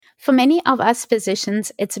For many of us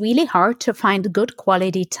physicians, it's really hard to find good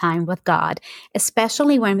quality time with God,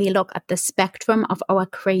 especially when we look at the spectrum of our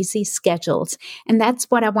crazy schedules. And that's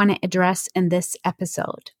what I want to address in this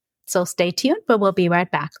episode. So stay tuned, but we'll be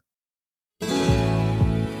right back.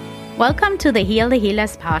 Welcome to the Heal the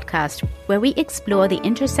Healers podcast, where we explore the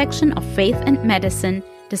intersection of faith and medicine,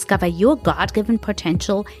 discover your God-given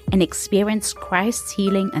potential, and experience Christ's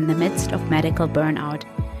healing in the midst of medical burnout.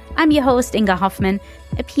 I'm your host, Inga Hoffman,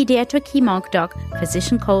 a pediatric hem-onc doc,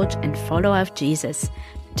 physician coach, and follower of Jesus.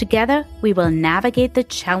 Together, we will navigate the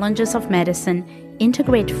challenges of medicine,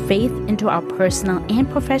 integrate faith into our personal and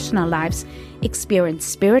professional lives, experience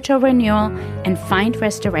spiritual renewal, and find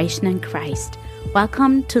restoration in Christ.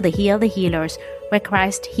 Welcome to the Heal the Healers, where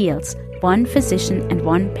Christ heals one physician and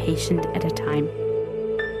one patient at a time.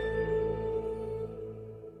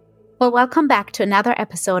 Well, welcome back to another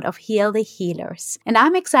episode of Heal the Healers. And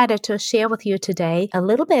I'm excited to share with you today a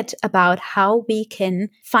little bit about how we can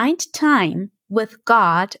find time with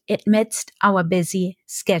God amidst our busy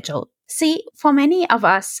schedule. See, for many of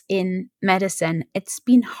us in medicine, it's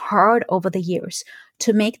been hard over the years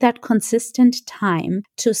to make that consistent time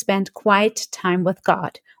to spend quiet time with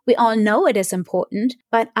God. We all know it is important,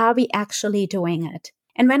 but are we actually doing it?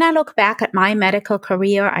 And when I look back at my medical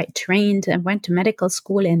career, I trained and went to medical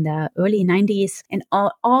school in the early 90s. And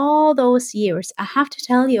all those years, I have to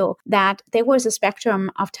tell you that there was a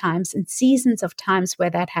spectrum of times and seasons of times where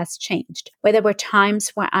that has changed. Where there were times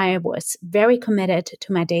where I was very committed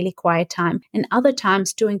to my daily quiet time, and other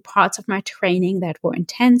times doing parts of my training that were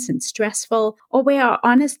intense and stressful, or where I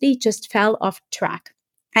honestly just fell off track.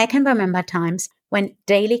 I can remember times when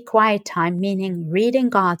daily quiet time, meaning reading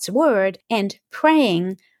God's word and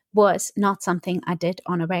praying, was not something I did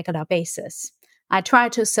on a regular basis. I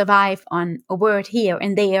tried to survive on a word here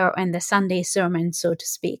and there in the Sunday sermon, so to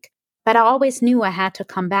speak. But I always knew I had to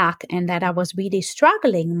come back and that I was really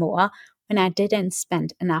struggling more when I didn't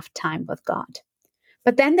spend enough time with God.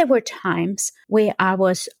 But then there were times where I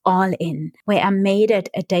was all in, where I made it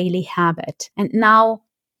a daily habit. And now,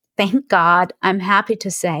 thank God, I'm happy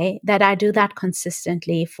to say that I do that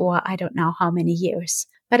consistently for I don't know how many years.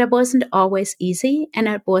 But it wasn't always easy and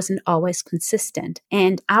it wasn't always consistent.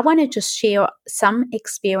 And I want to just share some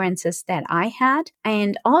experiences that I had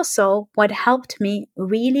and also what helped me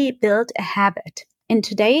really build a habit. In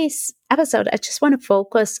today's episode, I just want to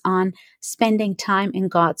focus on spending time in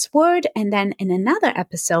God's Word. And then in another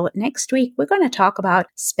episode next week, we're going to talk about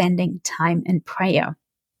spending time in prayer.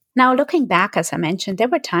 Now, looking back, as I mentioned, there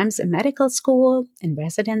were times in medical school, in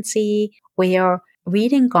residency, where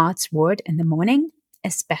reading God's word in the morning,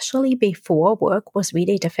 especially before work, was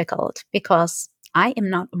really difficult because I am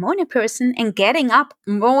not a morning person, and getting up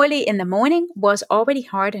early in the morning was already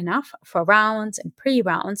hard enough for rounds and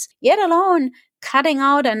pre-rounds, yet alone cutting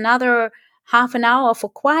out another half an hour for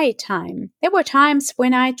quiet time. There were times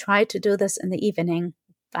when I tried to do this in the evening.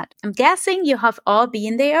 But I'm guessing you have all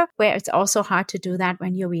been there where it's also hard to do that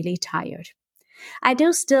when you're really tired. I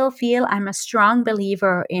do still feel I'm a strong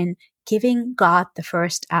believer in giving God the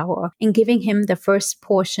first hour and giving Him the first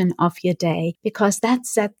portion of your day, because that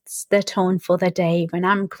sets the tone for the day. When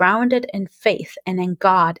I'm grounded in faith and in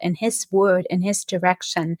God and His word and His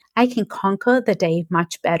direction, I can conquer the day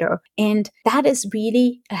much better. And that is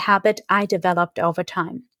really a habit I developed over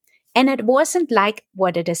time. And it wasn't like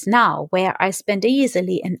what it is now, where I spend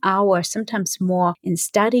easily an hour, sometimes more, in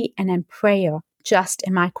study and in prayer, just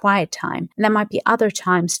in my quiet time. And there might be other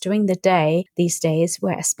times during the day these days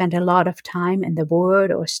where I spend a lot of time in the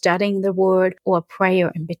Word or studying the Word or prayer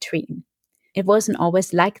in between. It wasn't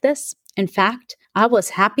always like this. In fact, I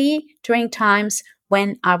was happy during times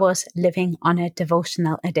when I was living on a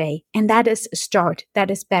devotional a day. And that is a start. That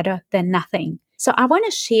is better than nothing. So I want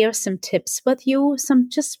to share some tips with you, some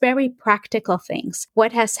just very practical things.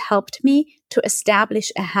 What has helped me to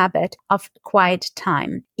establish a habit of quiet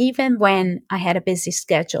time, even when I had a busy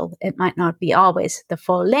schedule. It might not be always the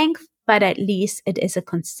full length, but at least it is a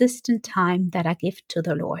consistent time that I give to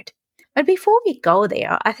the Lord. But before we go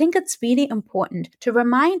there, I think it's really important to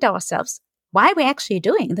remind ourselves why we're actually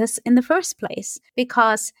doing this in the first place.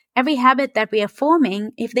 Because every habit that we are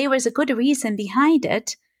forming, if there is a good reason behind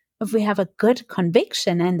it, if we have a good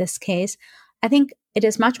conviction in this case, I think it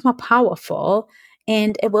is much more powerful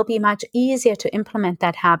and it will be much easier to implement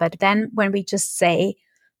that habit than when we just say,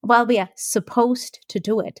 well, we are supposed to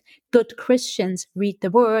do it. Good Christians read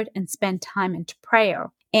the word and spend time in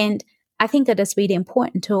prayer. And I think it is really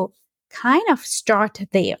important to kind of start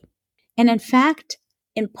there. And in fact,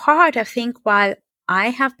 in part, I think while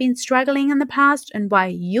I have been struggling in the past and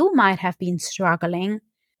while you might have been struggling,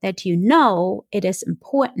 that you know it is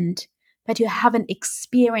important, but you haven't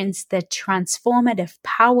experienced the transformative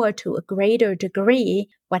power to a greater degree,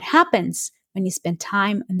 what happens when you spend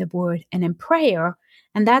time in the Word and in prayer?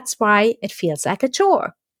 And that's why it feels like a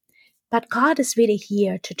chore. But God is really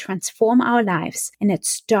here to transform our lives, and it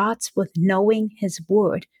starts with knowing His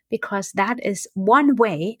Word, because that is one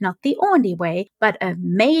way, not the only way, but a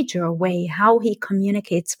major way how He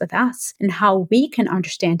communicates with us and how we can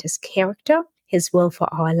understand His character, His will for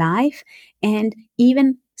our life, and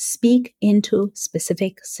even speak into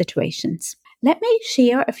specific situations. Let me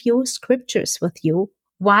share a few scriptures with you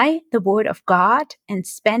why the Word of God and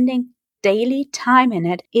spending daily time in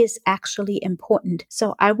it is actually important.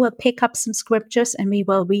 So I will pick up some scriptures and we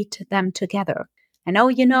will read them together. I know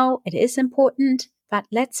you know it is important, but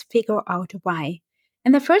let's figure out why.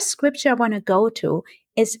 And the first scripture I want to go to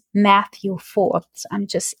is Matthew 4. So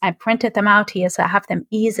I printed them out here so I have them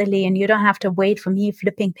easily and you don't have to wait for me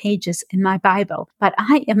flipping pages in my Bible. But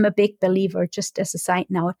I am a big believer, just as a side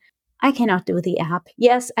note. I cannot do the app.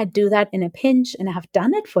 Yes, I do that in a pinch and I have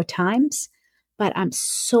done it for times, but I'm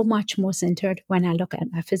so much more centered when I look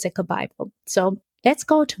at my physical Bible. So let's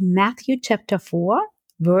go to Matthew chapter 4,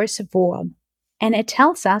 verse 4. And it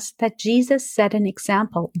tells us that Jesus set an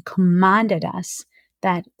example and commanded us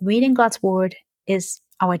that reading God's word is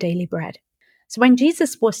our daily bread. So when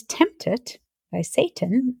Jesus was tempted by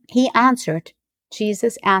Satan,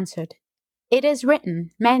 Jesus answered, "It is written,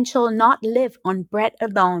 man shall not live on bread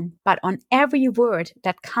alone, but on every word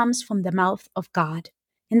that comes from the mouth of God."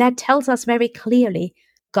 And that tells us very clearly,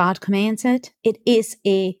 God commands it. It is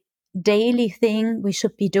a daily thing we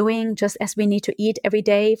should be doing, just as we need to eat every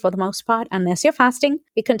day for the most part, unless you're fasting.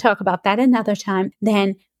 We can talk about that another time.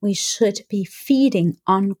 Then we should be feeding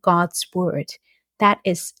on God's word. That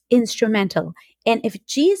is instrumental. And if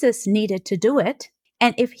Jesus needed to do it,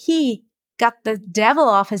 and if He got the devil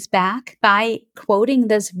off his back by quoting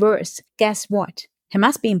this verse, guess what? It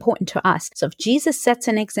must be important to us. So if Jesus sets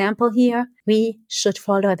an example here, we should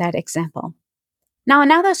follow that example. Now,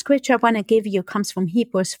 another scripture I want to give you comes from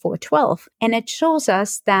Hebrews 4:12, and it shows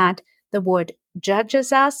us that the word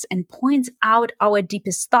judges us and points out our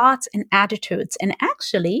deepest thoughts and attitudes. And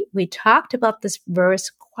actually, we talked about this verse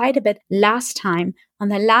quite a bit last time on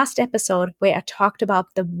the last episode where I talked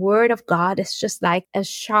about the word of God is just like a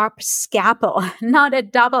sharp scalpel, not a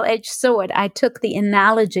double-edged sword. I took the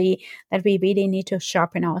analogy that we really need to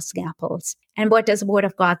sharpen our scalpels. And what does the word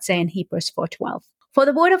of God say in Hebrews 4:12? For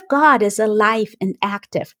the word of God is alive and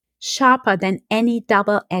active, sharper than any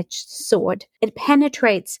double-edged sword. It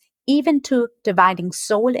penetrates even to dividing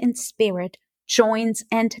soul and spirit, joints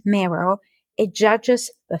and marrow. It judges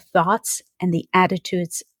the thoughts and the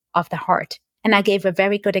attitudes of the heart. And I gave a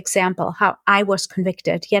very good example how I was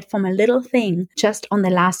convicted, yet from a little thing just on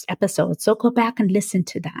the last episode. So go back and listen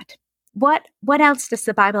to that. What else does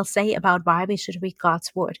the Bible say about why we should read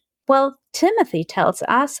God's word? Well, Timothy tells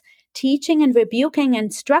us teaching and rebuking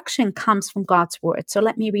instruction comes from God's word. So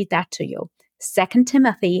let me read that to you. 2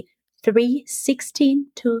 Timothy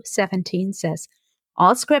 3:16-17 says,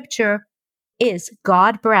 all scripture is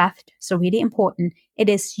God-breathed, so really important. It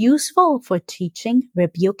is useful for teaching,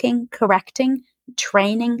 rebuking, correcting,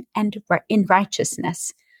 training, and in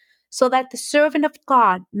righteousness, so that the servant of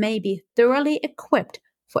God may be thoroughly equipped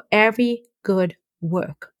for every good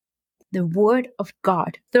work. The word of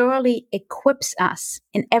God thoroughly equips us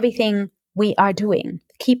in everything we are doing.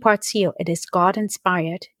 The key parts here, it is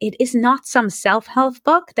God-inspired. It is not some self-help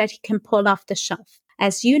book that you can pull off the shelf.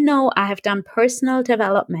 As you know, I have done personal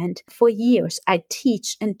development for years. I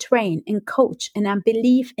teach and train and coach, and I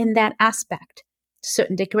believe in that aspect to a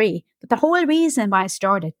certain degree. But the whole reason why I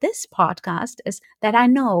started this podcast is that I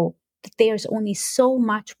know that there's only so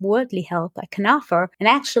much worldly help I can offer. And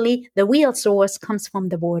actually, the real source comes from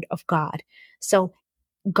the word of God. So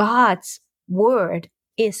God's word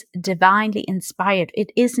is divinely inspired.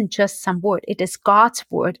 It isn't just some word. It is God's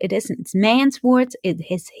word. It isn't man's words. It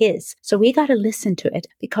is His. So we got to listen to it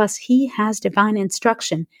because He has divine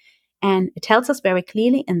instruction. And it tells us very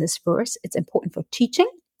clearly in this verse, it's important for teaching,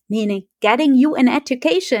 meaning getting you an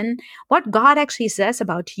education, what God actually says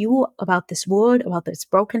about you, about this world, about this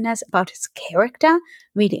brokenness, about His character,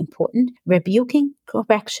 really important. Rebuking,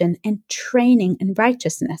 correction, and training in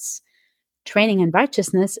righteousness. Training in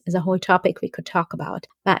righteousness is a whole topic we could talk about.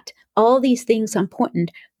 But all these things are important,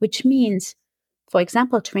 which means, for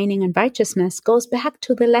example, training in righteousness goes back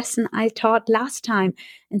to the lesson I taught last time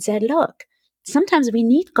and said, look, sometimes we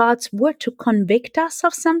need God's word to convict us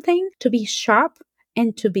of something, to be sharp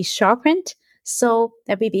and to be sharpened so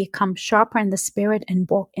that we become sharper in the spirit and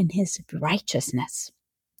walk in His righteousness.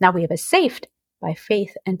 Now we are saved, by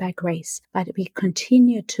faith and by grace, but we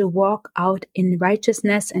continue to walk out in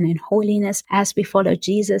righteousness and in holiness as we follow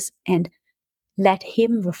Jesus and let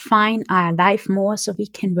him refine our life more so we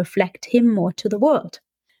can reflect him more to the world.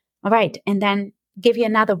 All right, and then give you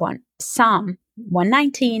another one. Psalm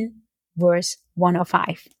 119, verse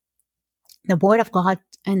 105. The word of God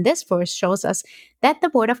in this verse shows us that the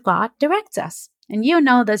word of God directs us. And you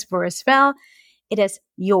know this verse well. It is,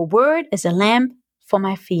 your word is a lamp for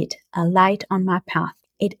my feet, a light on my path.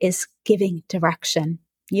 It is giving direction.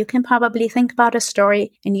 You can probably think about a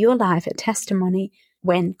story in your life, a testimony,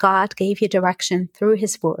 when God gave you direction through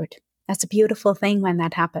his word. That's a beautiful thing when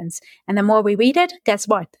that happens. And the more we read it, guess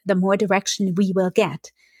what? The more direction we will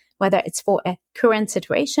get, whether it's for a current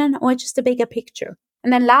situation or just a bigger picture.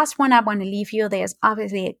 And then last one I want to leave you, there's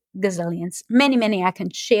obviously gazillions, many I can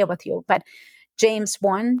share with you, but James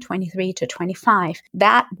 1, 23 to 25,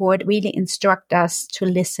 that word really instructs us to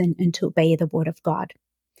listen and to obey the word of God.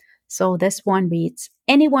 So this one reads,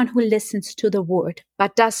 anyone who listens to the word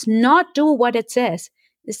but does not do what it says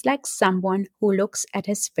is like someone who looks at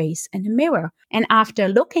his face in a mirror and after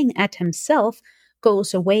looking at himself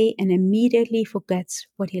goes away and immediately forgets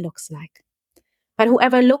what he looks like. But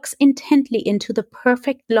whoever looks intently into the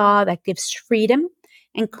perfect law that gives freedom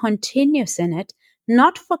and continues in it,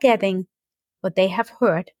 not forgetting what they have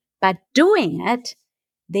heard, but doing it,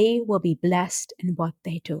 they will be blessed in what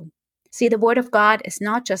they do. See, the word of God is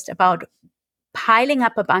not just about piling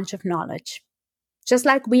up a bunch of knowledge. Just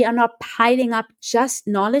like we are not piling up just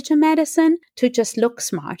knowledge in medicine to just look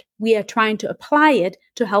smart. We are trying to apply it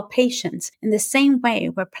to help patients. In the same way,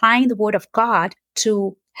 we're applying the word of God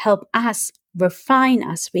to help us, refine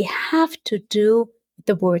us. We have to do what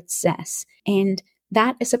the word says. And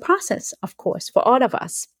that is a process, of course, for all of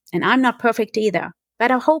us. And I'm not perfect either.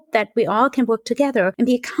 But I hope that we all can work together and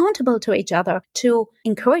be accountable to each other, to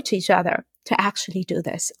encourage each other to actually do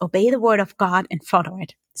this, obey the word of God and follow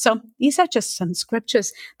it. So these are just some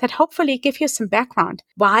scriptures that hopefully give you some background,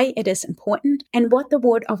 why it is important and what the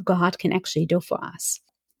word of God can actually do for us.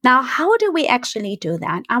 Now, how do we actually do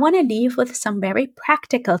that? I want to leave with some very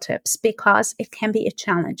practical tips because it can be a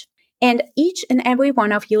challenge. And each and every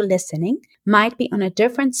one of you listening might be on a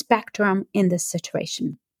different spectrum in this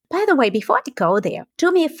situation. By the way, before I go there,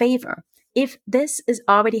 do me a favor. If this is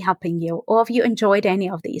already helping you or if you enjoyed any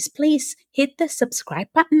of these, please hit the subscribe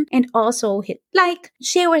button and also hit like,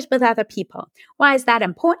 share it with other people. Why is that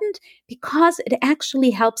important? Because it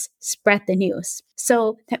actually helps spread the news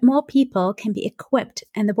so that more people can be equipped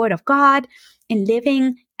in the word of God and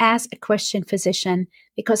living as a Christian physician,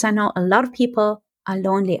 because I know a lot of people are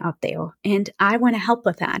lonely out there and I want to help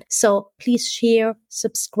with that. So please share,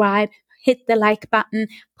 subscribe, hit the like button,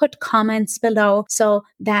 put comments below so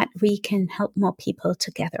that we can help more people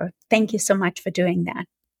together. Thank you so much for doing that.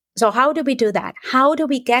 So how do we do that? How do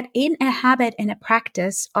we get in a habit and a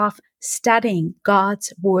practice of studying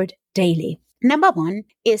God's word daily? Number one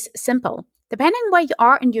is simple. Depending where you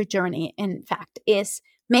are in your journey, in fact, is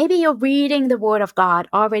maybe you're reading the word of God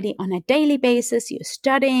already on a daily basis. You're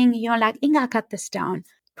studying. You're like, Inga, got this down.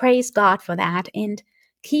 Praise God for that. And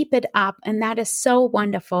keep it up. And that is so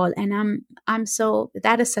wonderful. And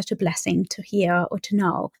that is such a blessing to hear or to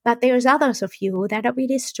know. But there's others of you that are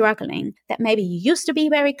really struggling, that maybe you used to be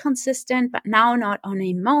very consistent, but now not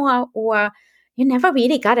anymore, or you never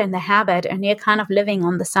really got in the habit and you're kind of living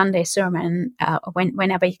on the Sunday sermon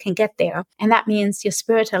whenever you can get there. And that means your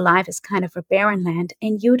spiritual life is kind of a barren land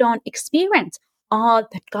and you don't experience all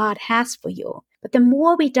that God has for you. But the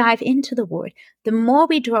more we dive into the word, the more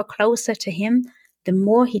we draw closer to him, the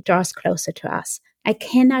more he draws closer to us. I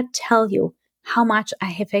cannot tell you how much I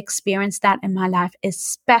have experienced that in my life,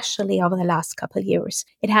 especially over the last couple of years.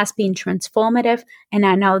 It has been transformative, and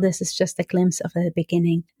I know this is just a glimpse of the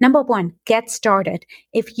beginning. Number one, get started.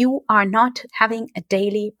 If you are not having a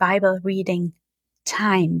daily Bible reading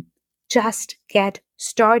time, just get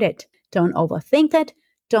started. Don't overthink it.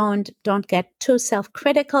 Don't get too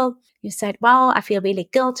self-critical. You said, well, I feel really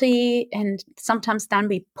guilty. And sometimes then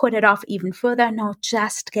we put it off even further. No,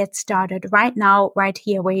 just get started right now, right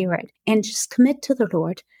here where you're at. And just commit to the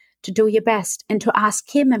Lord to do your best and to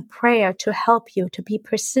ask him in prayer to help you to be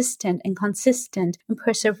persistent and consistent and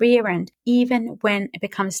perseverant, even when it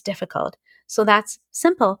becomes difficult. So that's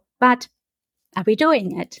simple, but are we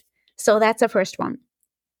doing it? So that's the first one.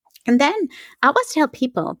 And then I always tell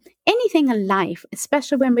people, anything in life,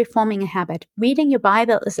 especially when we're forming a habit, reading your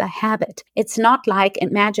Bible is a habit. It's not like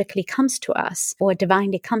it magically comes to us or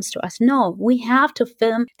divinely comes to us. No, we have to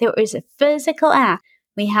film. There is a physical act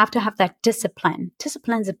We have to have that discipline.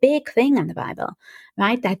 Discipline is a big thing in the Bible,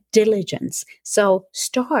 right? That diligence. So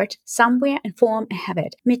start somewhere and form a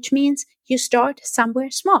habit, which means you start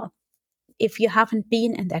somewhere small if you haven't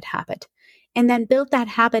been in that habit, and then build that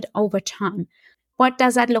habit over time. What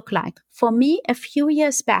does that look like? For me,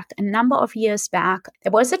 a number of years back,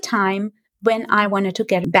 there was a time when I wanted to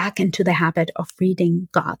get back into the habit of reading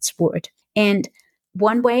God's word. And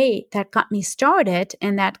one way that got me started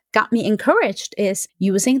and that got me encouraged is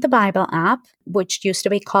using the Bible app, which used to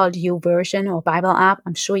be called YouVersion or Bible app.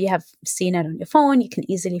 I'm sure you have seen it on your phone. You can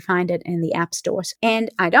easily find it in the app stores. And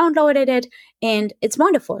I downloaded it and it's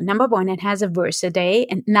wonderful. Number one, it has a verse a day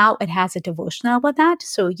and now it has a devotional with that.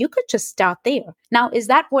 So you could just start there. Now, is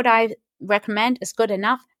that what I recommend is good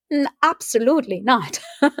enough? Absolutely not.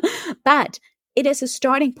 But it is a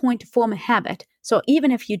starting point to form a habit. So even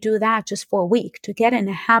if you do that just for a week, to get in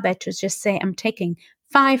a habit to just say, I'm taking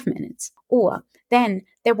 5 minutes, or then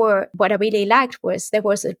what I really liked was there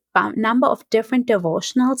was a number of different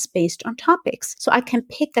devotionals based on topics. So I can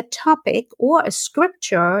pick a topic or a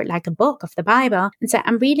scripture, like a book of the Bible, and say,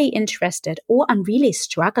 I'm really interested, or I'm really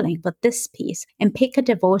struggling with this piece, and pick a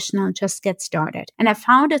devotional and just get started. And I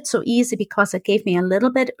found it so easy because it gave me a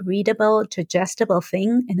little bit readable, digestible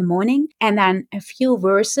thing in the morning, and then a few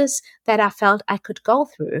verses that I felt I could go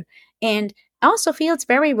through. And also feels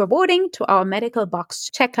very rewarding to our medical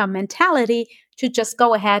box checker mentality to just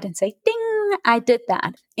go ahead and say, ding, I did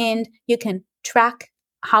that. And you can track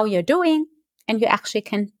how you're doing, and you actually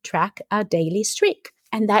can track a daily streak.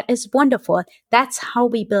 And that is wonderful. That's how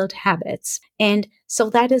we build habits. And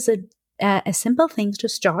so that is a simple thing to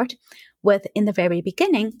start with in the very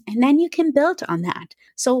beginning, and then you can build on that.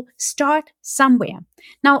 So start somewhere.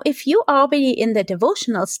 Now, if you are already in the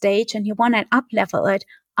devotional stage and you want to up-level it,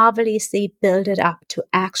 obviously build it up to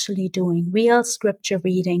actually doing real scripture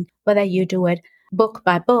reading, whether you do it book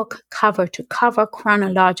by book, cover to cover,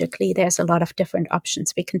 chronologically. There's a lot of different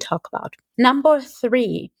options we can talk about. Number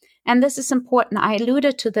 3, and this is important. I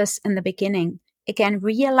alluded to this in the beginning. Again,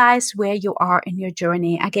 realize where you are in your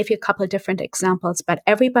journey. I gave you a couple of different examples, but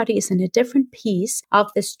everybody is in a different piece of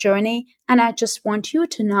this journey. And I just want you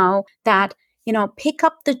to know that, pick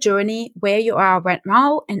up the journey where you are right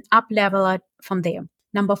now and up level it from there.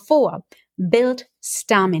 Number 4, build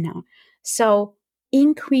stamina. So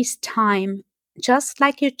increase time, just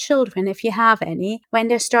like your children, if you have any. When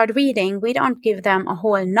they start reading, we don't give them a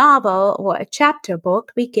whole novel or a chapter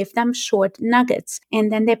book. We give them short nuggets,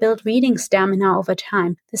 and then they build reading stamina over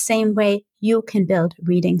time. The same way you can build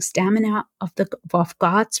reading stamina of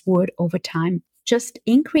God's word over time. Just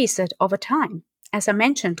increase it over time. As I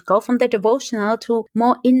mentioned, go from the devotional to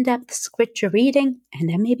more in-depth scripture reading, and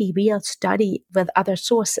then maybe real study with other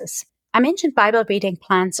sources. I mentioned Bible reading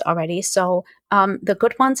plans already, so the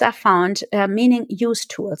good ones I found, meaning use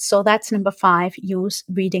tools. So that's number 5, use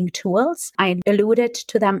reading tools. I alluded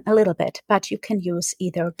to them a little bit, but you can use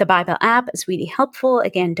either the Bible app is really helpful.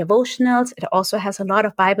 Again, devotionals. It also has a lot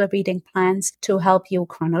of Bible reading plans to help you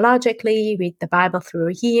chronologically read the Bible through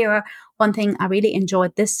a year. One thing I really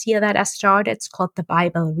enjoyed this year that I started, it's called the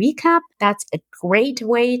Bible Recap. That's a great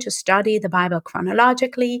way to study the Bible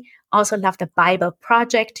chronologically. Also love the Bible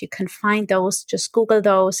Project. You can find those. Just Google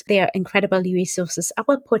those. They are incredible resources. I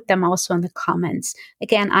will put them also in the comments.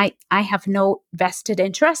 Again, I have no vested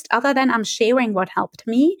interest other than I'm sharing what helped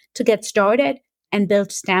me to get started and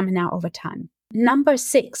build stamina over time. Number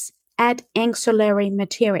 6, add ancillary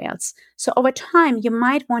materials. So over time, you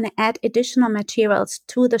might want to add additional materials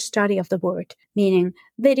to the study of the word, meaning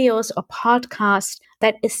videos or podcasts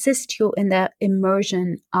that assist you in the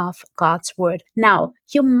immersion of God's word. Now,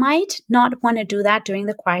 you might not want to do that during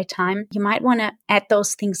the quiet time. You might want to add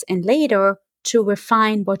those things in later to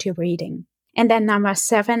refine what you're reading. And then number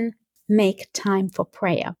 7, make time for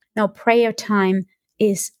prayer. Now, prayer time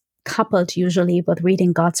is coupled usually with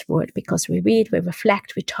reading God's word, because we read, we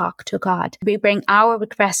reflect, we talk to God. We bring our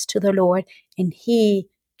requests to the Lord and He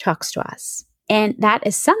talks to us. And that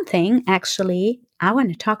is something actually I want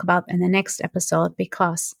to talk about in the next episode,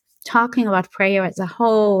 because talking about prayer is a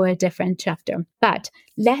whole different chapter. But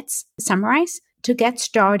let's summarize. To get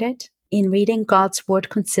started in reading God's word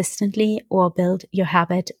consistently, or build your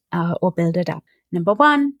habit or build it up. Number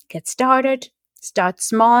 1, get started. Start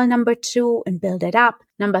small, number 2, and build it up.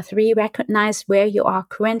 Number 3, recognize where you are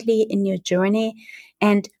currently in your journey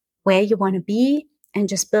and where you want to be, and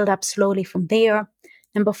just build up slowly from there.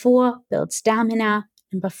 Number 4, build stamina.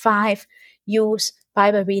 Number 5, use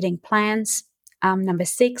Bible reading plans. Number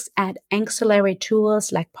 6, add ancillary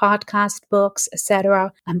tools like podcast, books,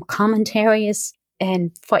 etc., commentaries,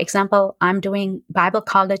 And for example, I'm doing Bible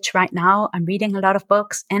college right now. I'm reading a lot of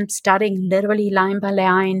books and studying literally line by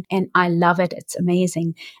line, and I love it. It's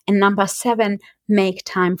amazing. And number 7, make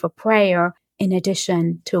time for prayer in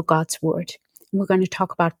addition to God's word. We're going to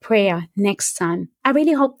talk about prayer next time. I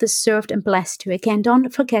really hope this served and blessed you. Again,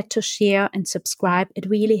 don't forget to share and subscribe. It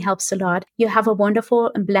really helps a lot. You have a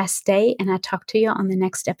wonderful and blessed day, and I'll talk to you on the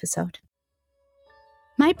next episode.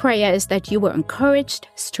 My prayer is that you were encouraged,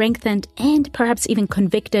 strengthened, and perhaps even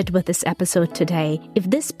convicted with this episode today. If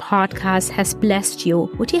this podcast has blessed you,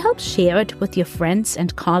 would you help share it with your friends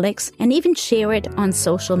and colleagues and even share it on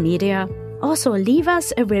social media? Also, leave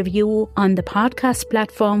us a review on the podcast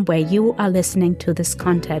platform where you are listening to this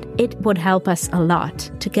content. It would help us a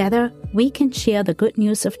lot. Together, we can share the good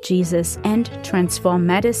news of Jesus and transform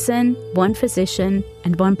medicine, one physician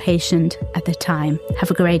and one patient at a time.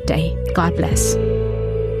 Have a great day. God bless.